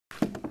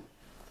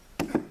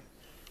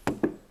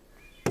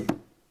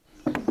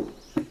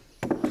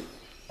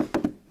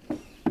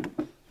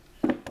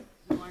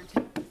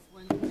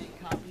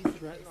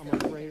I'm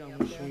afraid I'm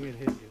going to swing and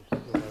hit you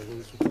if I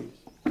lose a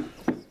piece.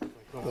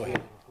 Go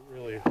ahead.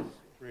 Really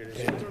great.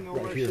 I don't know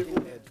where she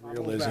adds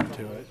realism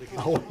to it.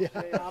 Oh, yeah.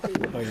 Oh,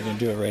 you're going to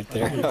do it right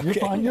there. You're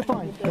fine, you're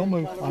fine. Don't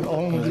move.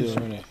 All I'm going to do is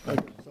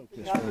soak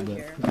this for a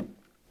bit.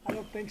 I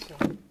don't think so.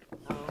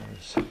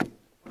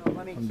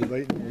 I'm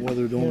debating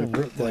whether to only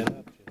put like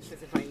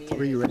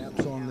 3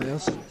 wraps on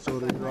this so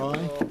they're dry,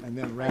 and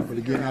then wrap it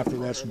again after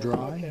that's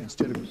dry.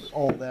 Instead of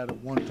all that at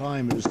one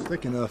time, it was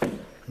thick enough.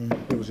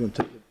 It was going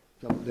to take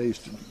a couple of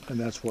days, and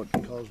that's what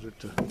caused it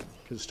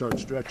to start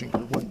stretching.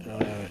 What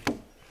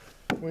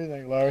do you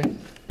think, Larry?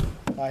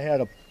 I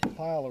had a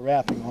pile of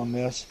wrapping on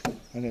this,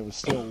 and it was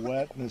still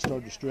wet, and it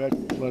started to stretch.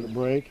 Let it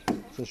break.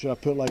 So should I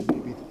put like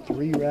maybe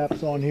 3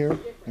 wraps on here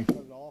and cut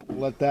it off and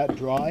let that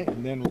dry,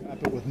 and then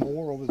wrap it with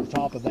more over the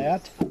top of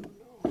that?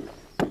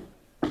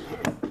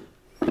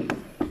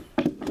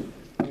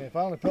 If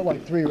I only put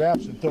like 3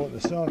 wraps and throw it in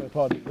the sun, it'll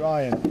probably be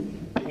dry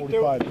in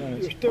 45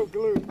 minutes. You're still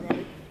glued,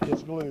 right?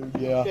 It's glued,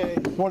 yeah. Okay.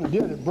 What it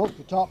did, it broke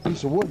the top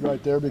piece of wood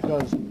right there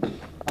because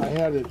I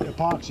had it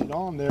epoxied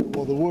on there.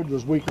 Well, the wood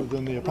was weaker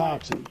than the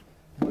epoxy,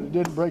 but it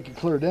didn't break it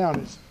clear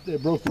down.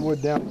 It broke the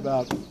wood down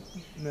about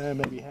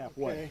maybe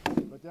halfway.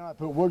 Okay. But then I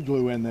put wood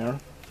glue in there,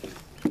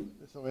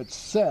 so it's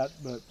set.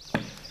 But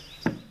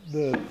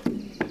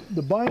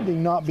the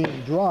binding not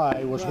being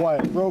dry was why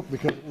it broke,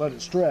 because it let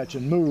it stretch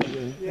and move.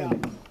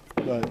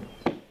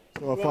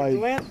 So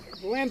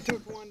if Glenn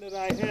took one that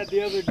I had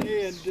the other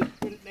day and just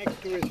put it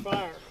next to his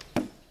fire,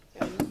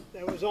 and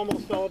that was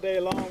almost all day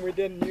long. We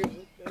didn't use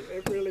it.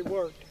 It really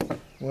worked.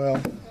 Well,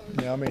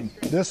 yeah, I mean,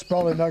 this is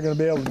probably not going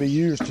to be able to be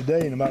used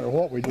today no matter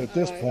what we do at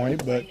this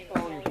point, but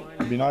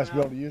it'd be nice to be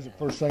able to use it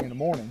first thing in the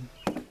morning.